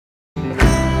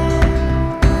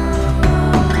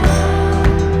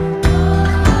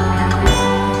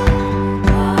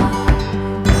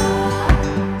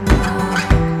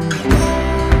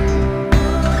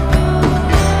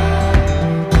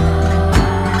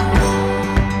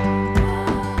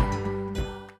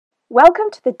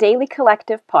Welcome to the Daily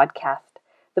Collective podcast,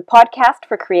 the podcast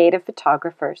for creative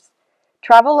photographers.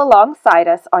 Travel alongside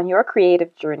us on your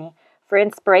creative journey for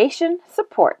inspiration,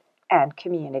 support, and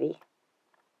community.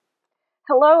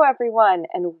 Hello, everyone,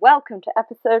 and welcome to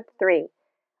episode 3.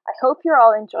 I hope you're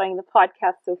all enjoying the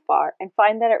podcast so far and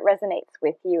find that it resonates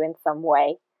with you in some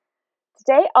way.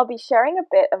 Today, I'll be sharing a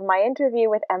bit of my interview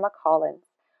with Emma Collins,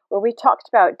 where we talked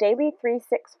about Daily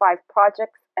 365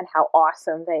 projects and how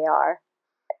awesome they are.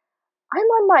 I'm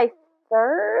on my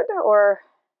third or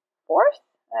fourth?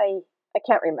 I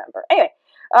can't remember. Anyway,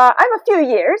 I'm a few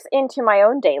years into my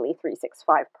own Daily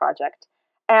 365 project,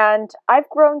 and I've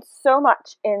grown so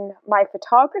much in my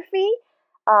photography,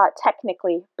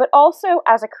 technically, but also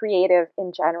as a creative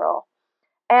in general.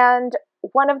 And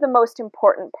one of the most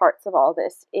important parts of all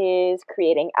this is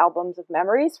creating albums of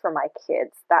memories for my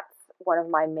kids. That's one of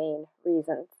my main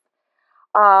reasons.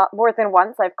 More than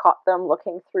once, I've caught them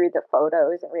looking through the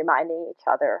photos and reminding each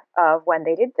other of when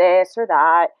they did this or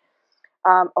that,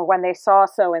 or when they saw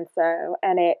so and so,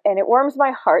 and it warms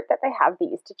my heart that they have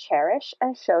these to cherish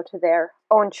and show to their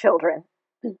own children,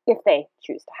 if they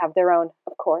choose to have their own,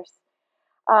 of course.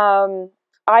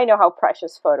 I know how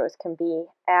precious photos can be,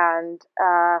 and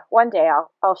one day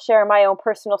I'll share my own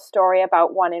personal story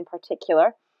about one in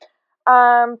particular.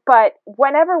 But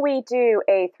whenever we do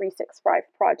a 365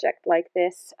 project like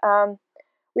this,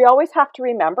 we always have to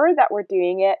remember that we're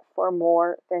doing it for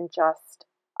more than just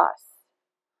us.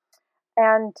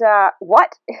 And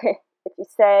what if you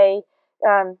say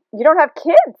you don't have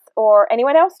kids or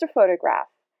anyone else to photograph?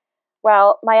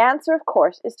 Well, my answer, of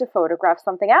course, is to photograph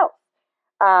something else.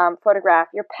 Photograph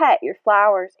your pet, your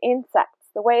flowers, insects,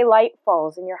 the way light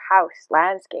falls in your house,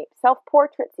 landscape,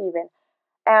 self-portraits even.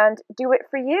 And do it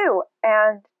for you,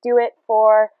 and do it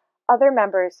for other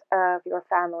members of your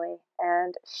family,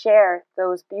 and share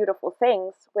those beautiful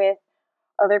things with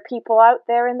other people out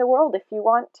there in the world if you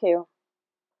want to.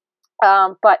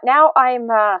 But now I'm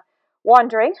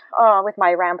wandering with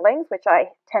my ramblings, which I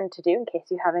tend to do in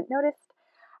case you haven't noticed.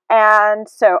 And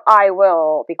so I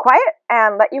will be quiet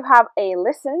and let you have a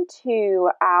listen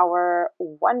to our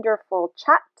wonderful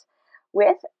chat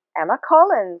with Emma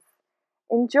Collins.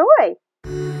 Enjoy!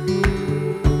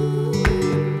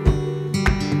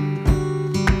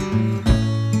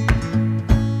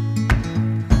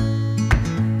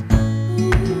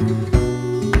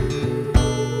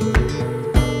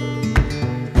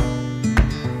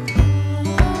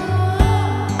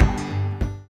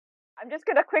 I'm just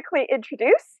going to quickly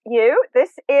introduce you.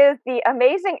 This is the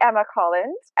amazing Emma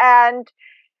Collins, and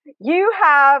you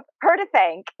have her to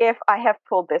thank if I have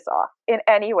pulled this off in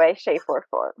any way, shape, or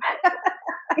form.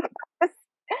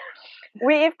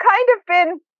 We've kind of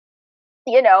been,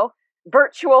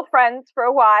 virtual friends for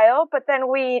a while, but then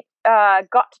we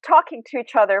got to talking to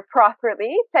each other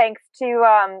properly thanks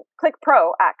to Click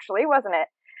Pro, actually, wasn't it?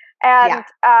 And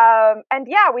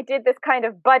we did this kind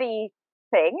of buddy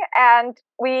thing, and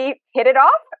we hit it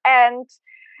off, and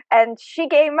she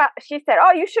said,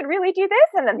 oh, you should really do this,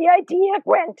 and then the idea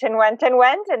went,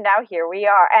 and now here we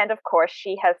are. And of course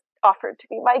she has offered to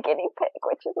be my guinea pig,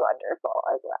 which is wonderful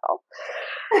as well.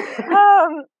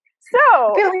 So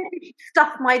I feel like you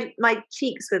stuff my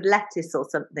cheeks with lettuce or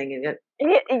something.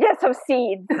 Yeah, some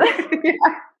seeds.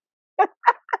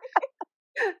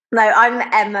 No, I'm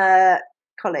Emma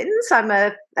Collins. I'm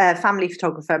a family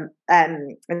photographer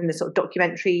in the sort of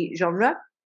documentary genre.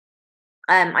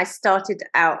 I started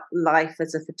out life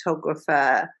as a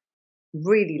photographer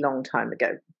really long time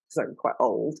ago, so I'm quite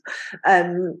old.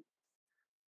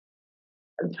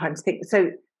 I'm trying to think. So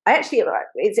I actually,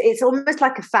 it's almost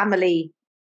like a family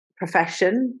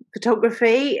profession,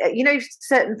 photography.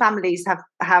 Certain families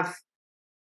have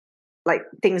like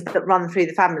things that run through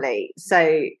the family.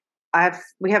 So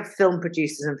we have film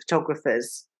producers and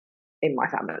photographers in my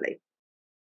family.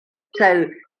 So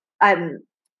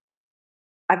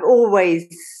I've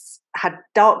always had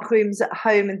dark rooms at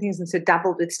home and things, and so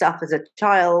dabbled with stuff as a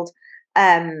child.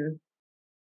 And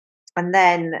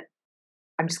then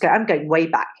I'm going way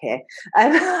back here.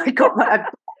 I got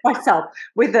myself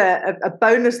with a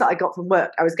bonus that I got from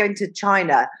work. I was going to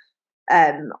China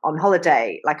on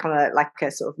holiday, like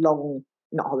a sort of long,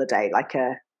 not holiday, like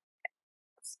a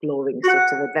exploring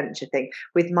sort of adventure thing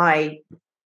with my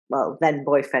then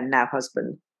boyfriend, now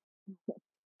husband.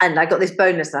 And I got this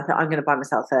bonus, and I thought, I'm going to buy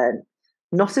myself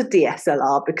not a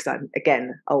DSLR, because I'm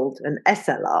again old, an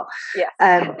SLR. Yeah.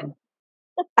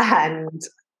 And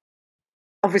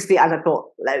obviously, and I bought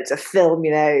loads of film,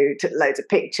 took loads of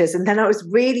pictures, and then I was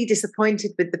really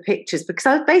disappointed with the pictures because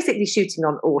I was basically shooting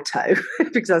on auto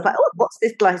because I was like, oh, what's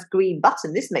this nice green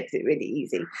button? This makes it really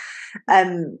easy.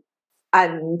 And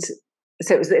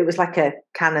So it was like a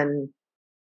Canon,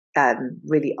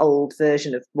 really old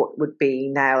version of what would be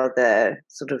now the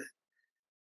sort of.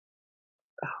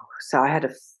 So I had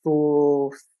a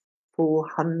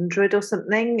 400 or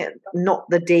something, not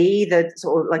the D, the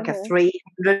sort of like a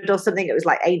 300 or something. It was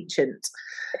like ancient.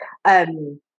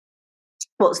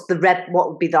 What's the what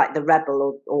would be like the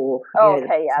Rebel or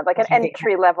like an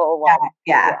entry level one.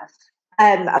 Yeah.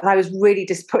 And I was really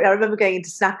disappointed. I remember going into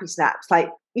Snappy Snaps,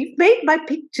 like, you've made my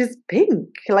pictures pink.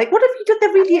 Like, what have you done?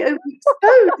 They're really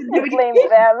overexposed. You blame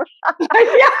them.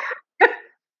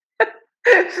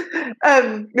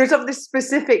 There's of this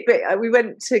specific bit. We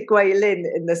went to Guilin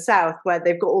in the south, where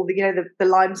they've got all the the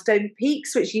limestone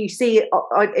peaks, which you see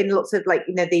in lots of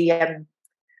the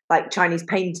like Chinese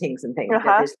paintings and things.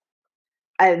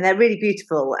 And they're really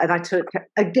beautiful. And I took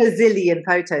a gazillion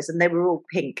photos, and they were all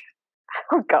pink.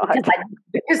 Oh God!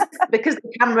 Because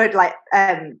the camera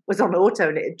was on auto,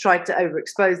 and it had tried to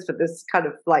overexpose for this kind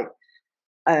of like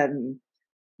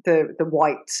the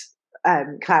white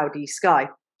cloudy sky,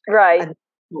 right? And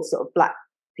all sort of black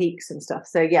peaks and stuff.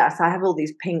 So yes, I have all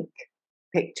these pink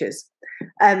pictures,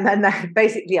 and then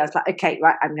basically I was like, okay,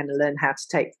 right, I'm going to learn how to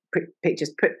take pictures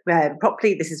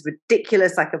properly. This is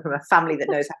ridiculous. I come from a family that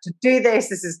knows how to do this.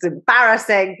 This is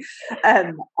embarrassing,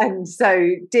 and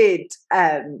so did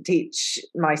teach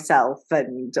myself,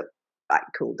 and I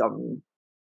called on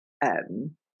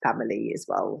family as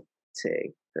well for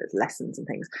lessons and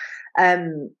things,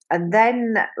 and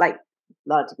then like.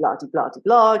 Blah blah blah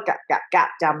blah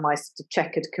gap down my sort of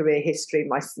checkered career history,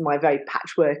 my very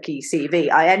patchworky CV.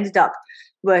 I ended up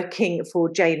working for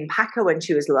Jane Packer when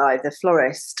she was alive, the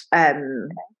florist,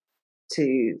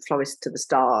 to Florist to the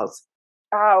Stars.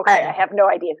 Oh, okay. I have no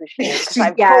idea who she is.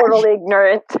 I'm totally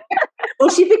ignorant. Well,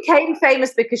 she became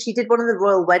famous because she did one of the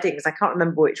royal weddings. I can't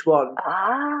remember which one.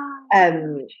 I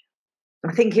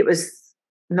think it was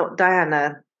not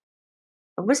Diana.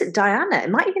 Or was it Diana? It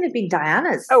might even have been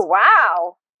Diana's. Oh,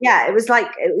 wow. Yeah, it was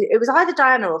like, it was either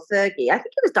Diana or Fergie. I think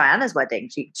it was Diana's wedding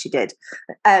she did.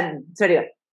 So anyway,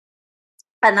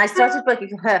 and I started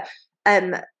working for her.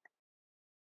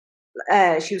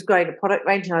 She was growing a product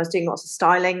range, and I was doing lots of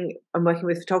styling and working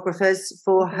with photographers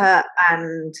for her,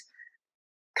 and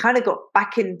kind of got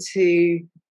back into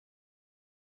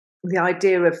the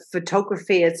idea of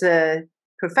photography as a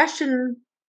profession,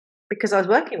 because I was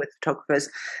working with photographers,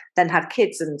 then had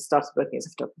kids and started working as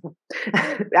a photographer.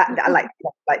 I like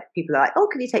people are like, oh,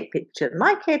 can you take pictures of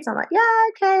my kids? I'm like, yeah,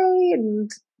 okay. And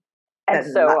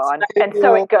so on. And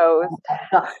so it goes.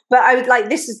 But I was like,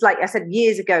 this is like I said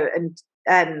years ago.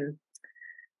 And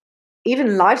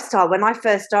even lifestyle, when I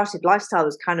first started, lifestyle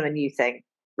was kind of a new thing,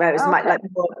 where it was like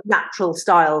more natural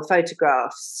style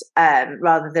photographs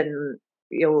rather than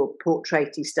your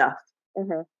portraity stuff,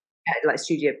 like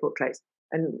studio portraits.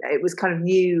 And it was kind of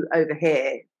new over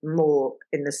here, more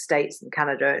in the States and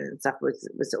Canada and stuff was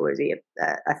already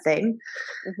a thing.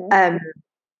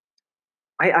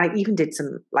 I even did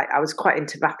some, like, I was quite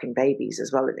into wrapping babies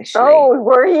as well initially. Oh,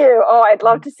 were you? Oh, I'd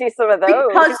love to see some of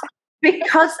those.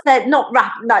 Because they're not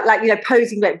wrapped, like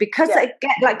posing, because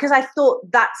because I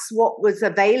thought that's what was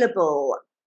available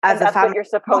as a family. What you're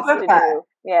supposed to do.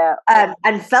 Yeah.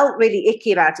 And felt really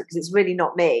icky about it because it's really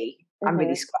not me. I'm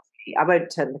really scruffy. I won't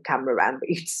turn the camera around, but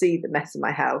you'd see the mess in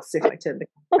my house if I turn the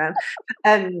camera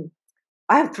around.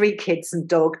 I have 3 kids and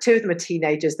dog. 2 of them are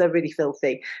teenagers. They're really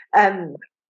filthy. So,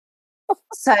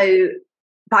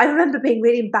 but I remember being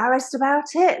really embarrassed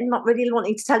about it and not really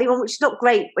wanting to tell anyone, which is not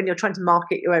great when you're trying to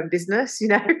market your own business,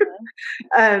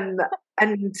 And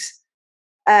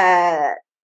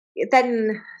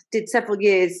then did several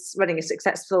years running a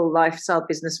successful lifestyle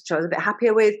business, which I was a bit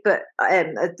happier with. But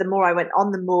the more I went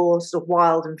on, the more sort of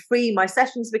wild and free my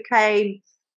sessions became.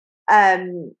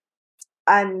 And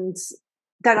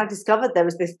then I discovered there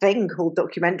was this thing called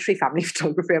documentary family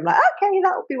photography. I'm like, okay,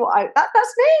 that'll be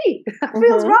that's me. That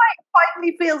feels right.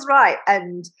 Finally feels right.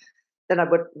 And then I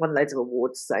won loads of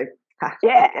awards. So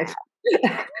yeah,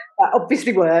 that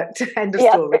obviously worked. End of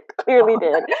story. It clearly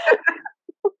did.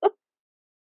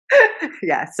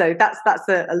 Yeah, so that's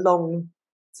a long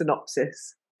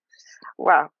synopsis.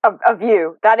 Wow, of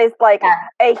you. That is like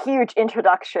a huge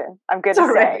introduction, I'm going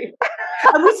to say.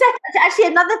 And we said, actually,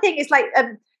 another thing is like,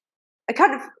 I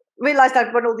kind of realised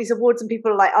I'd won all these awards and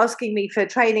people are like asking me for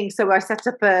training. So I set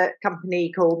up a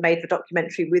company called Made for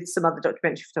Documentary with some other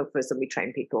documentary photographers, and we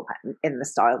train people in the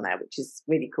style now, which is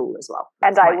really cool as well.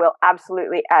 And I will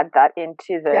absolutely add that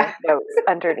into the notes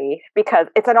underneath, because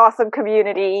it's an awesome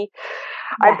community.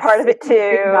 Yes, I'm part of it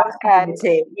too.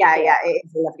 Yeah, it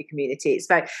is a lovely community. It's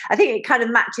I think it kind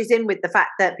of matches in with the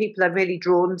fact that people are really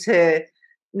drawn to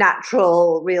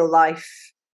natural, real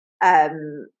life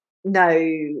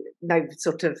no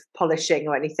sort of polishing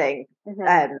or anything.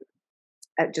 Mm-hmm.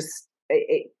 Just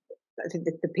I think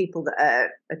that the people that are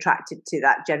attracted to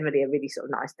that generally are really sort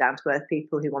of nice, down to earth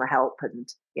people who want to help, and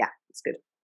yeah, it's good.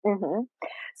 Mm-hmm.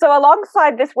 So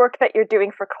alongside this work that you're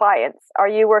doing for clients, are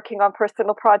you working on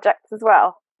personal projects as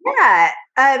well? Yeah.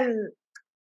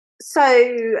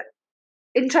 So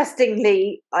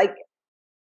interestingly, like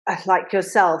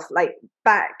yourself, like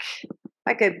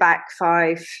I go back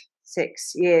 5-6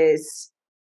 years.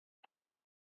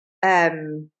 I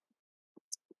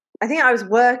think I was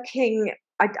working.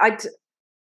 I'd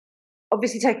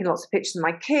obviously taken lots of pictures of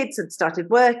my kids and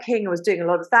started working. I was doing a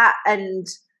lot of that, and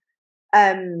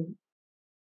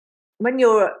when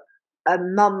you're a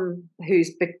mum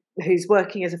who's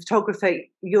working as a photographer,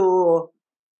 you're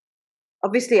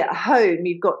obviously at home.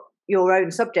 You've got your own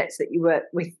subjects that you work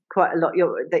with quite a lot.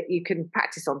 That you can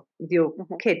practice on with your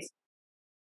kids.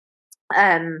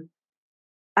 And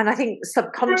I think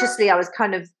subconsciously, I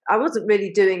wasn't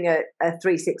really doing a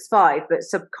 365, but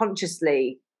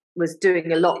subconsciously was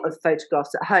doing a lot of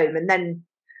photographs at home, and then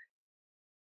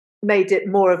made it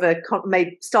more of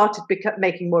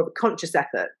making more of a conscious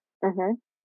effort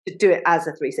to do it as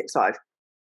a 365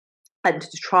 and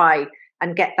to try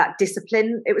and get that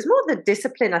discipline. It was more the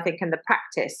discipline, I think, and the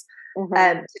practice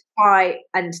to try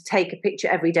and take a picture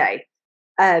every day,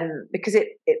 because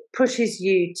it pushes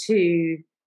you to,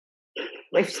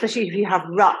 especially if you have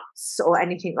ruts or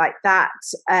anything like that,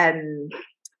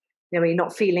 when you're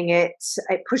not feeling it,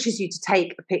 it pushes you to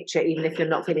take a picture even if you're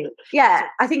not feeling it. Yeah,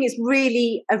 I think it's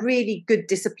really a really good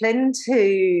discipline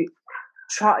to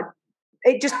try.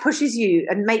 It just pushes you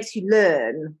and makes you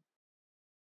learn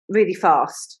really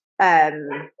fast,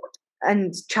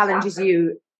 and challenges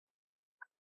you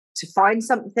to find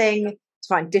something, to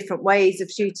find different ways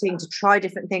of shooting, to try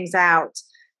different things out,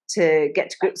 to get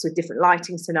to grips with different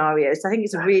lighting scenarios. I think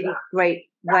it's a really great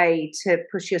way to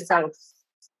push yourself,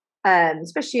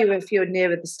 especially if you're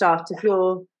near at the start of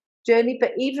your journey.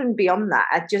 But even beyond that,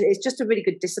 it's just a really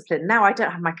good discipline. Now I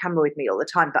don't have my camera with me all the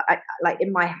time, but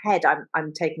in my head,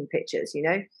 I'm taking pictures.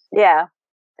 Yeah.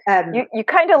 You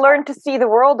kind of learn to see the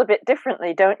world a bit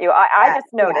differently, don't you? I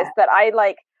just noticed that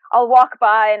I'll walk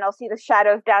by and I'll see the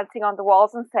shadows dancing on the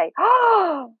walls and say,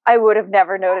 oh, I would have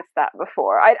never noticed that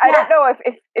before. I don't know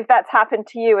if that's happened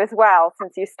to you as well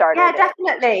since you started. Yeah,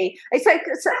 definitely. So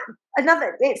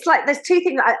it's like there's two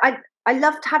things. I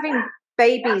loved having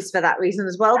babies for that reason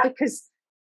as well, because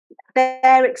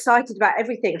they're excited about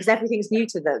everything because everything's new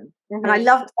to them. And I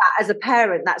loved that as a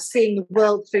parent, that seeing the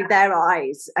world through their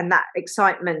eyes and that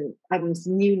excitement and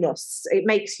newness. It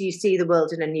makes you see the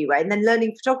world in a new way. And then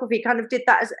learning photography kind of did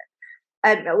that as,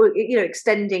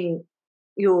 extending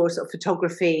your sort of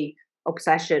photography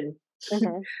obsession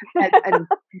and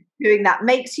doing that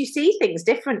makes you see things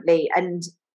differently, and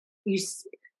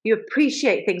you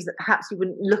appreciate things that perhaps you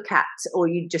wouldn't look at or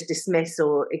you just dismiss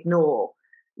or ignore.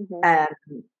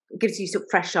 Gives you sort of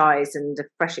fresh eyes and a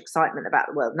fresh excitement about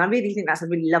the world. And I really think that's a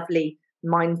really lovely,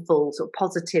 mindful, sort of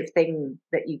positive thing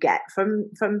that you get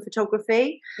from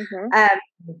photography.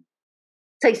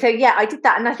 So yeah, I did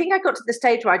that. And I think I got to the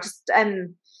stage where I just,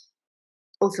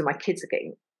 also my kids are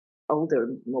getting older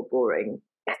and more boring.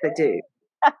 They do.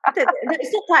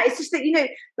 It's not that, it's just that,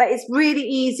 it's really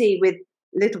easy with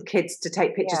little kids to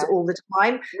take pictures all the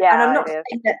time. And I'm not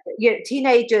saying that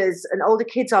teenagers and older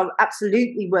kids are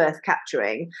absolutely worth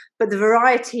capturing, but the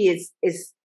variety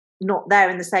is not there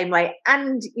in the same way.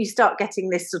 And you start getting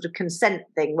this sort of consent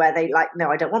thing where they no,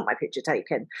 I don't want my picture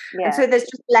taken. And so there's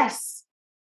just less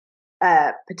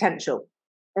potential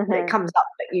that comes up,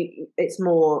 but it's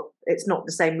not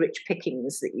the same rich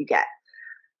pickings that you get.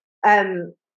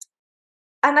 And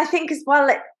I think as well,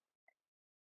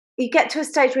 you get to a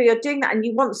stage where you're doing that and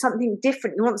you want something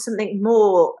different. You want something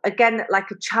more, again, like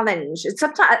a challenge. And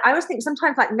sometimes I always think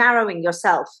like narrowing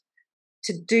yourself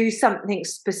to do something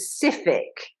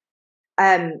specific,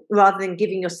 rather than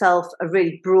giving yourself a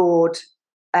really broad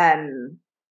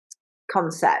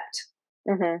concept.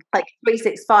 Like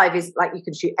 365 is like you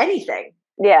can shoot anything.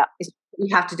 Yeah,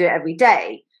 you have to do it every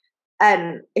day.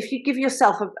 If you give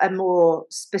yourself a more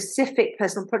specific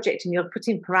personal project and you're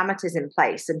putting parameters in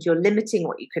place and you're limiting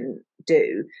what you can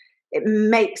do,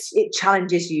 it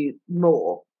challenges you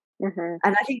more. And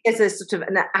I think there's a sort of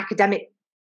an academic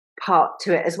part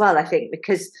to it as well, I think,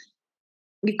 because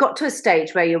you've got to a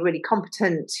stage where you're really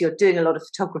competent, you're doing a lot of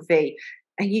photography,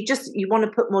 and you want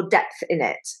to put more depth in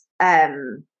it.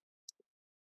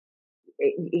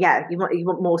 You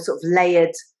want more sort of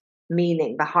layered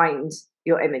meaning behind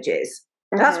your images.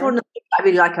 That's one of the things I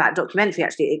really like about documentary.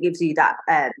 Actually, it gives you that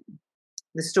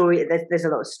the story. There's a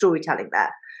lot of storytelling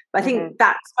there. But I think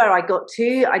that's where I got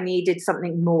to. I needed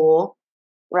something more.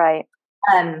 Right.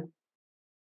 I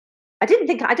don't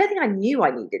think I knew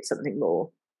I needed something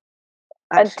more.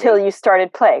 Actually. Until you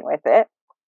started playing with it.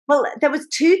 Well, there was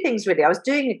two things really. I was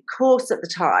doing a course at the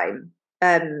time,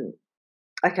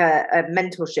 like a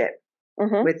mentorship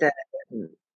with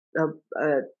an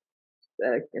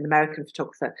American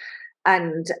photographer,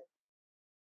 and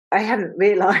I hadn't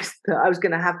realised that I was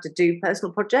going to have to do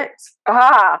personal projects. And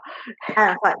I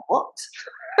was like, what?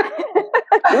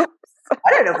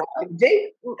 I don't know what I can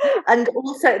do. And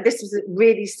also, this was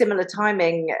really similar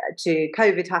timing to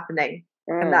COVID happening,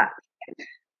 and that,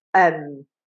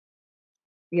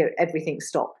 everything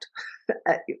stopped,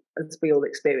 as we all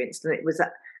experienced. And it was, I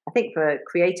think, for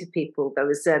creative people, there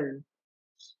was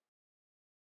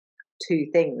two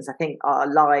things. I think our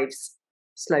lives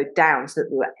slowed down so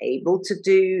that we were able to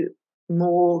do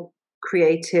more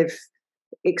creative,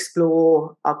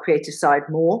 explore our creative side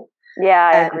more.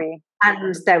 Yeah, I agree.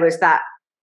 And there was that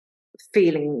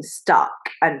feeling stuck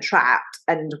and trapped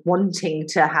and wanting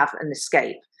to have an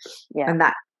escape. Yeah. And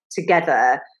that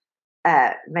together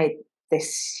made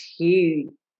this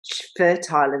huge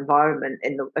fertile environment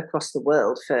across the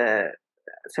world for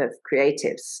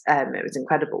creatives. It was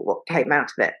incredible what came out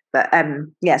of it. But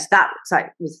yes, that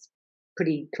was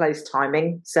pretty close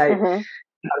timing. So I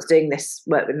was doing this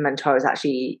work with Mentor. Was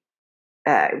actually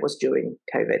it was during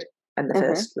COVID and the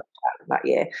first lockdown of that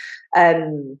year,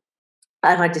 and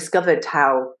I discovered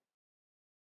how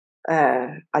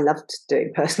I loved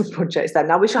doing personal projects then.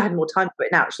 I wish I had more time for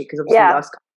it now, actually, because obviously life's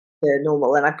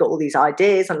normal, and I've got all these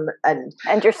ideas, and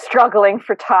you're struggling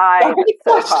for time.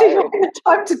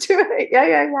 Time to do it.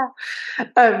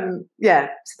 Yeah.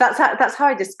 So that's how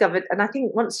I discovered, and I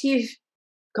think once you've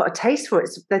got a taste for it,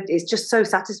 it's just so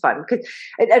satisfying. Because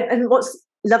and what's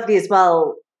lovely as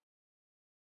well,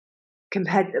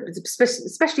 compared,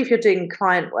 especially if you're doing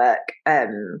client work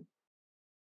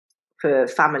for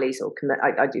families, or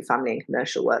I do family and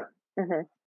commercial work.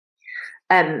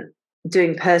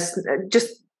 Doing photographing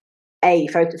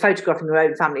your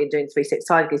own family and doing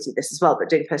 365 gives you this as well, but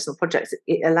doing personal projects,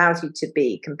 it allows you to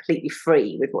be completely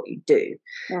free with what you do.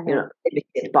 You're not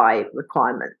limited by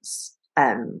requirements,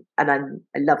 and I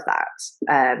love that.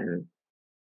 I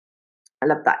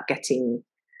love that, getting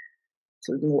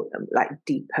sort of more like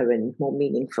deeper and more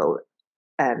meaningful.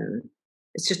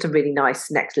 It's just a really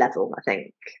nice next level, I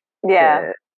think.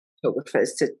 Yeah,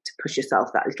 photographers to push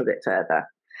yourself that little bit further.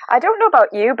 I don't know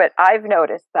about you, but I've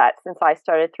noticed that since I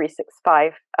started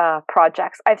 365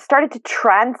 projects, I've started to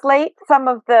translate some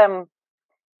of them,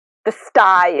 the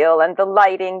style and the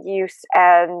lighting use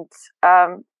and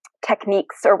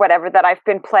techniques or whatever that I've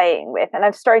been playing with, and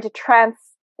I've started to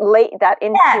translate that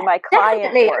into my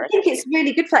client work. I think it's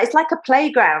really good for that. It's like a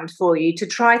playground for you to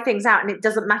try things out, and it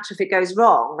doesn't matter if it goes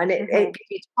wrong, and it gives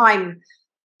you time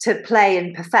to play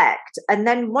and perfect. And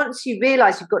then once you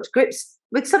realise you've got to grips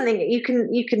with something, you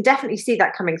can definitely see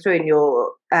that coming through in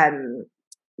your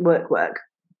work.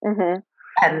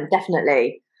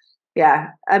 Definitely, yeah.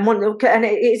 And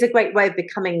it is a great way of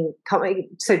becoming.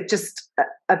 So just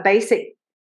a basic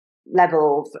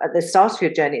level at the start of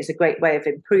your journey is a great way of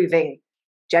improving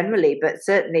generally, but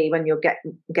certainly when you're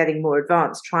getting more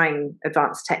advanced, trying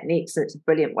advanced techniques, and it's a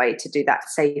brilliant way to do that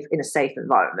in a safe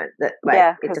environment.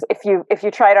 Because if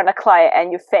you try it on a client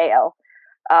and you fail,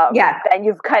 then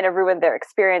you've kind of ruined their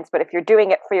experience. But if you're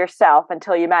doing it for yourself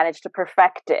until you manage to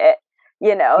perfect it,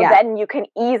 then you can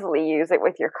easily use it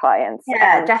with your clients.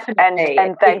 Definitely.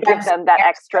 And then give them that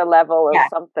extra level of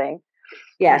something.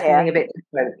 Something a bit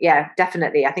different. Yeah,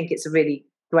 definitely. I think it's a really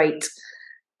great.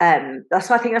 That's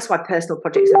why personal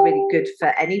projects are really good for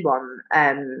anyone,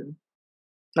 at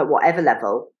whatever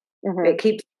level. It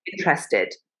keeps you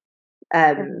interested.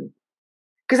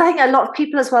 Because I think a lot of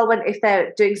people as well, if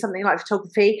they're doing something like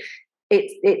photography,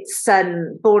 it's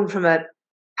born from a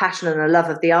passion and a love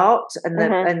of the art and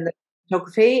the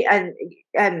photography. And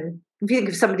if you think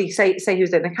of somebody, say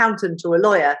who's an accountant or a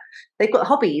lawyer, they've got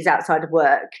hobbies outside of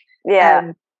work.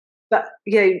 Yeah. But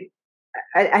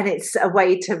and it's a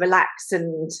way to relax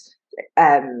and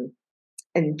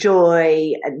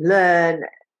enjoy and learn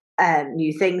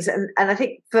new things. And I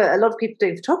think for a lot of people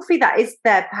doing photography, that is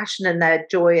their passion and their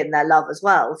joy and their love as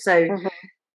well. So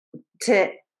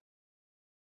to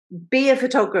be a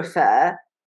photographer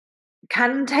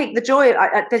can take the joy.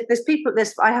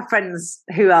 I have friends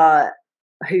who are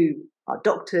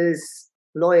doctors,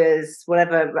 lawyers,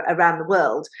 whatever, around the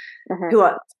world, who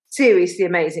are seriously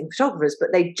amazing photographers,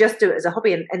 but they just do it as a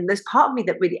hobby. And there's part of me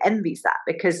that really envies that,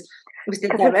 because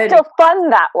Because it's still fun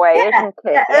that way, isn't it?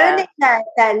 They're earning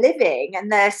their living,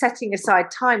 and they're setting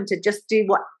aside time to just do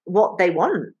what they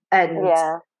want and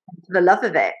for the love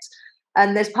of it.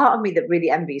 And there's part of me that really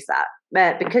envies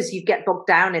that, because you get bogged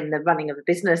down in the running of a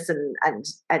business, and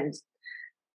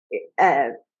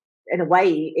in a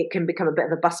way it can become a bit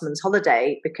of a busman's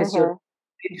holiday because you're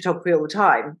doing photography all the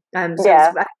time. So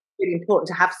it's really important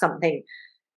to have something,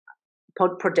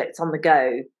 projects on the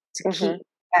go to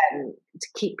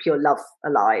keep your love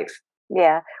alive.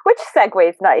 Yeah, which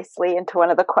segues nicely into one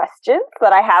of the questions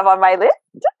that I have on my list.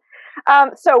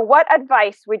 So what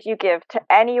advice would you give to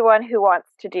anyone who wants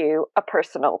to do a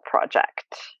personal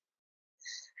project?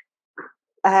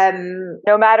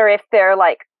 No matter if they're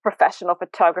like professional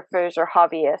photographers or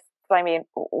hobbyists, I mean,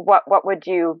 what would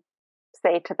you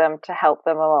say to them to help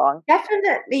them along?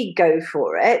 Definitely go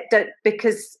for it,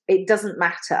 because it doesn't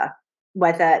matter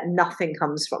whether nothing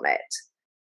comes from it.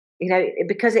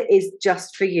 Because it is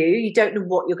just for you. You don't know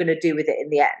what you're going to do with it in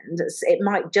the end. It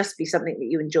might just be something that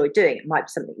you enjoy doing. It might be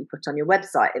something you put on your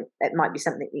website. It might be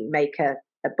something that you make a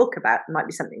book about. It might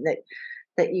be something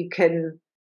that you can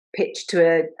pitch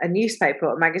to a newspaper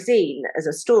or a magazine as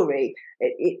a story.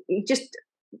 You just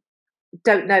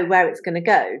don't know where it's going to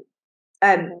go.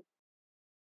 And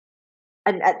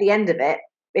at the end of it,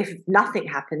 if nothing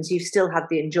happens, you still have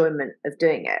the enjoyment of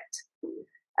doing it.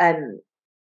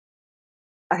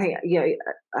 I think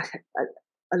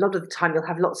a lot of the time you'll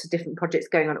have lots of different projects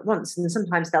going on at once, and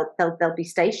sometimes they'll be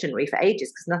stationary for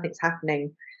ages because nothing's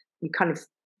happening. You kind of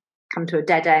come to a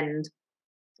dead end,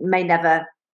 may never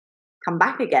come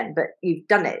back again, but you've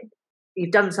done it.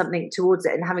 You've done something towards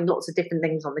it, and having lots of different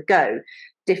things on the go.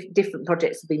 Different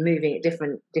projects will be moving at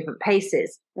different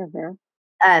paces.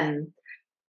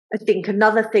 I think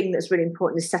another thing that's really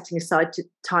important is setting aside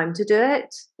time to do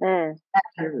it.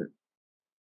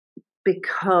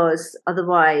 Because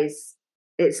otherwise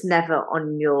it's never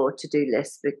on your to-do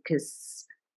list, because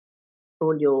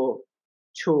all your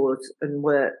chores and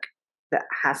work that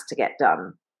has to get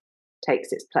done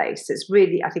takes its place.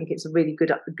 I think it's a really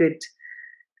good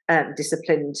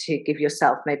discipline to give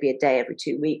yourself maybe a day every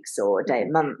 2 weeks or a day a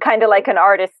month. Kind of like an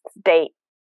artist's date.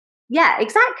 Yeah,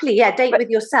 exactly. Yeah, date with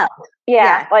yourself.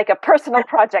 Yeah, like a personal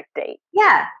project date.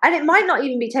 Yeah, and it might not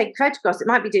even be taking photographs. It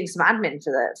might be doing some admin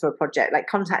for a project, like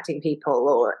contacting people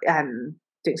or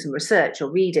doing some research or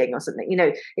reading or something.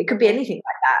 It could be anything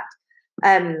like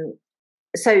that.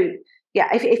 So yeah,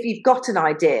 if you've got an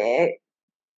idea,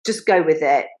 just go with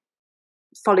it.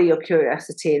 Follow your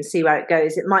curiosity and see where it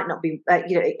goes. It might not be,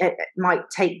 it might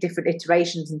take different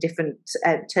iterations and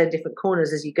turn different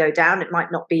corners as you go down. It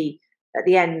might not be at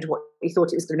the end what you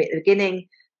thought it was going to be at the beginning,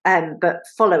 but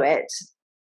follow it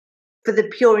for the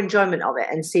pure enjoyment of it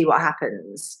and see what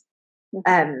happens.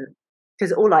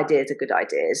 Because all ideas are good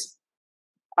ideas.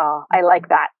 Oh, I like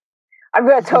that. I'm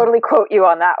going to totally quote you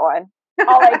on that one.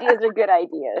 All ideas are good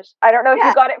ideas. I don't know if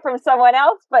you got it from someone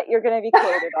else, but you're going to be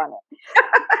quoted on it.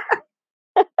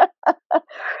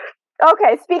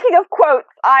 Okay, speaking of quotes,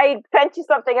 I sent you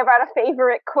something about a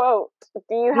favorite quote. Do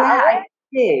you have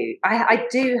it? I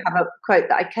do have a quote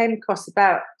that I came across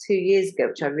about 2 years ago,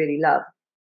 which I really love.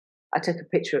 I took a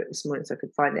picture of it this morning so I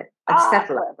could find it.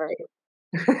 Several.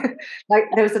 Like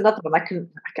there was another one I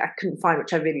couldn't find,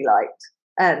 which I really liked.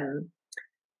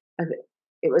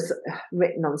 It was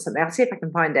written on something. I'll see if I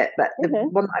can find it. But the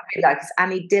one that I really like is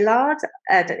Annie Dillard.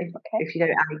 I don't know if you know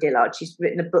Annie Dillard. She's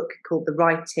written a book called The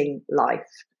Writing Life.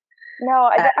 No,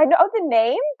 I know the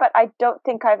name, but I don't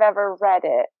think I've ever read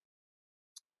it.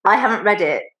 I haven't read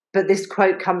it, but this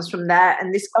quote comes from there.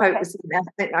 And this quote was something I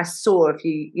think I saw a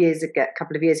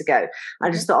couple of years ago. I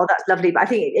just thought, oh, that's lovely. But I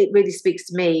think it really speaks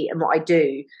to me and what I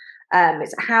do.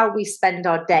 It's how we spend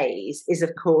our days is,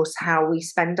 of course, how we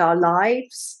spend our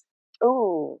lives.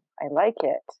 Oh, I like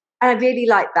it. And I really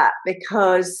like that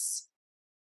because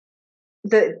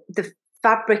the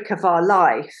fabric of our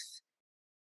life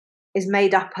is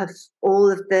made up of all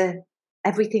of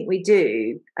everything we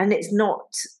do. And it's not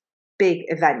big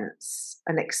events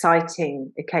and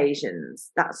exciting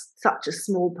occasions. That's such a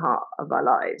small part of our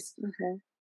lives.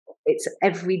 It's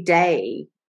every day.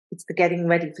 It's the getting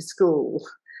ready for school,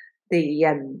 the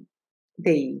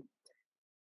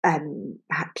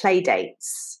play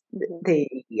dates, the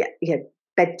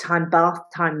bedtime, bath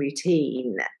time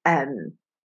routine,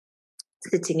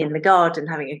 sitting in the garden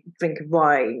having a drink of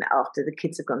wine after the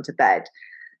kids have gone to bed,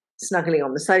 snuggling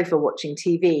on the sofa watching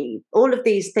TV. All of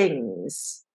these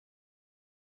things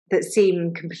that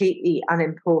seem completely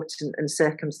unimportant and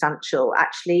circumstantial,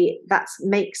 actually that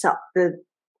makes up the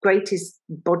greatest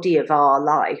body of our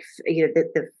life,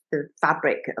 the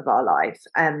fabric of our life.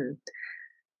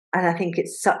 And I think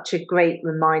it's such a great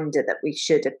reminder that we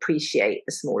should appreciate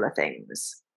the smaller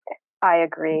things. I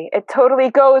agree. It totally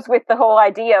goes with the whole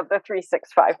idea of the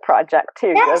 365 project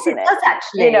too, doesn't it? Yes, it does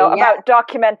actually. About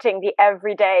documenting the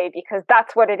everyday, because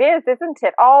that's what it is, isn't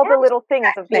it? All the little things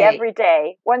of the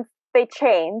everyday, once they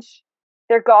change,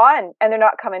 they're gone and they're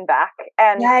not coming back.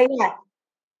 And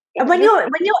and when you're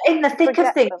in the thick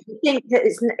of things, you think that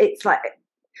it's like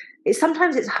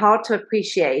sometimes it's hard to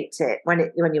appreciate it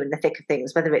when you're in the thick of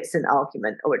things, whether it's an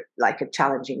argument or like a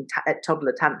challenging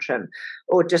toddler tantrum,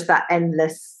 or just that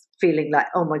endless feeling like,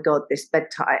 oh my God, this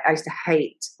bedtime. I used to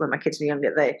hate when my kids were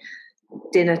younger, the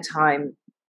dinner time,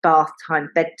 bath time,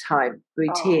 bedtime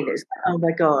routine. It's like, oh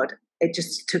my God, it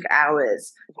just took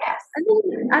hours. Yes. And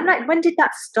then, I'm like, when did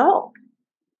that stop?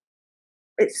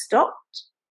 It stopped.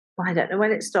 I don't know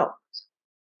when it stopped,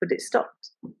 but it stopped.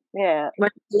 Yeah.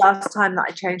 When was the last time that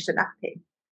I changed a nappy?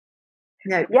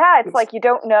 It's like you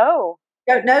don't know.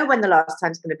 You don't know when the last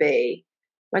time's going to be.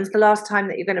 When's the last time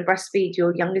that you're going to breastfeed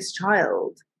your youngest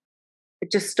child? It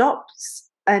just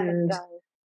stops. And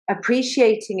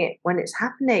appreciating it when it's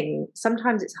happening,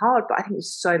 sometimes it's hard, but I think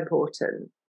it's so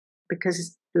important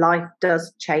because life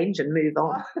does change and move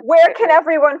on. Where can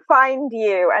everyone find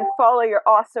you and follow your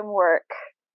awesome work?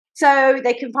 So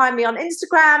they can find me on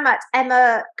Instagram at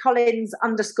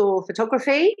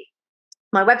EmmaCollins_photography.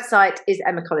 My website is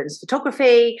Emma Collins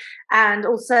Photography, and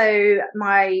also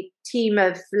my team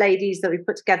of ladies that we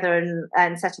put together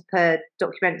and set up a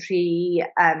documentary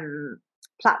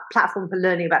platform for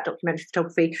learning about documentary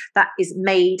photography. That is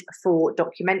Made for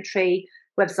Documentary,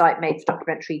 website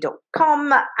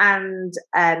madefordocumentary.com, and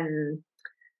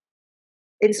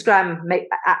Instagram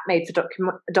at Made for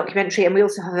Documentary. And we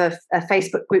also have a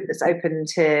Facebook group that's open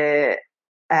to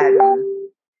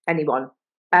anyone.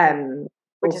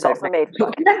 Which is also Made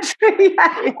for Documentary.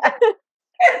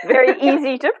 Very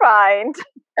easy to find.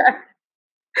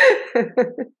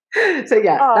 So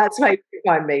that's where you can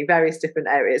find me, various different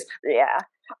areas. Yeah.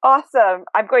 Awesome.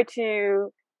 I'm going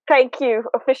to thank you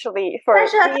officially for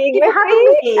being with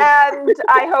me. And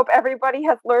I hope everybody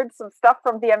has learned some stuff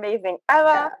from the amazing Emma.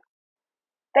 Yeah.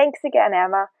 Thanks again,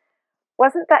 Emma.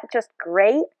 Wasn't that just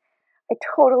great? I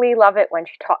totally love it when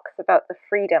she talks about the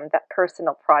freedom that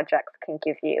personal projects can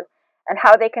give you and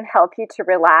how they can help you to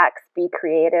relax, be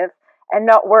creative, and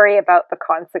not worry about the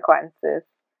consequences.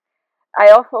 I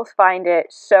also find it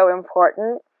so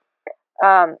important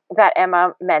that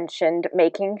Emma mentioned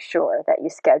making sure that you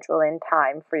schedule in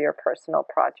time for your personal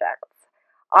projects.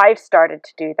 I've started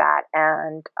to do that,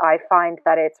 and I find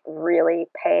that it's really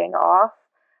paying off,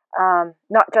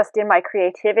 not just in my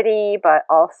creativity, but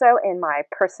also in my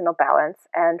personal balance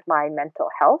and my mental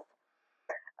health.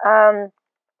 I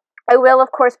will,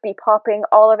 of course, be popping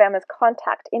all of Emma's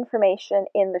contact information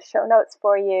in the show notes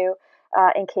for you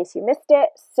in case you missed it.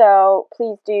 So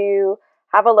please do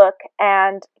have a look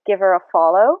and give her a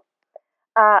follow.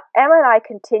 Emma and I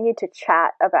continue to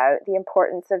chat about the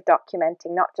importance of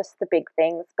documenting not just the big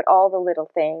things, but all the little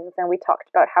things. And we talked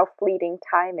about how fleeting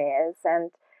time is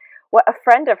and what a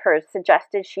friend of hers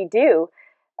suggested she do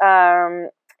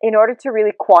in order to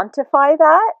really quantify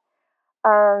that.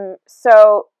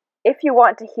 So if you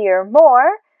want to hear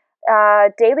more,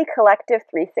 Daily Collective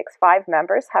 365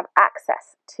 members have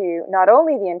access to not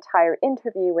only the entire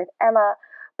interview with Emma,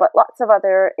 but lots of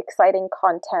other exciting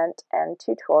content and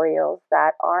tutorials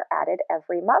that are added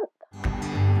every month.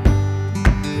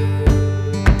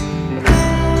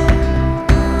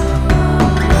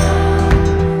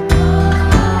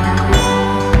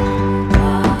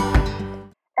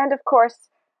 And of course,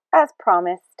 as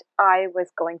promised, I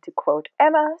was going to quote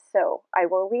Emma, so I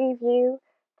will leave you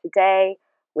today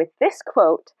with this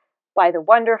quote by the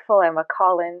wonderful Emma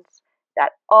Collins,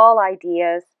 that all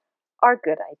ideas are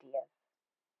good ideas.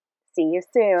 See you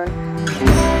soon.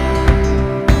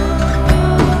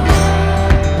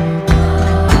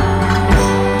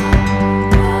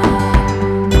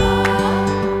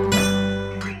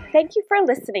 Thank you for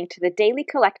listening to the Daily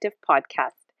Collective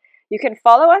podcast. You can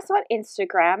follow us on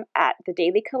Instagram at the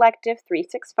Daily Collective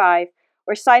 365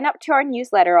 or sign up to our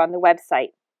newsletter on the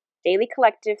website,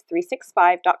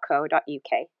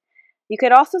 dailycollective365.co.uk. You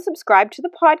can also subscribe to the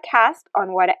podcast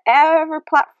on whatever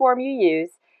platform you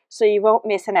use so you won't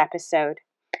miss an episode.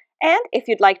 And if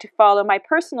you'd like to follow my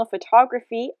personal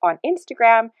photography on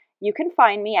Instagram, you can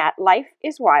find me at Life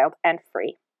is Wild and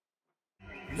Free.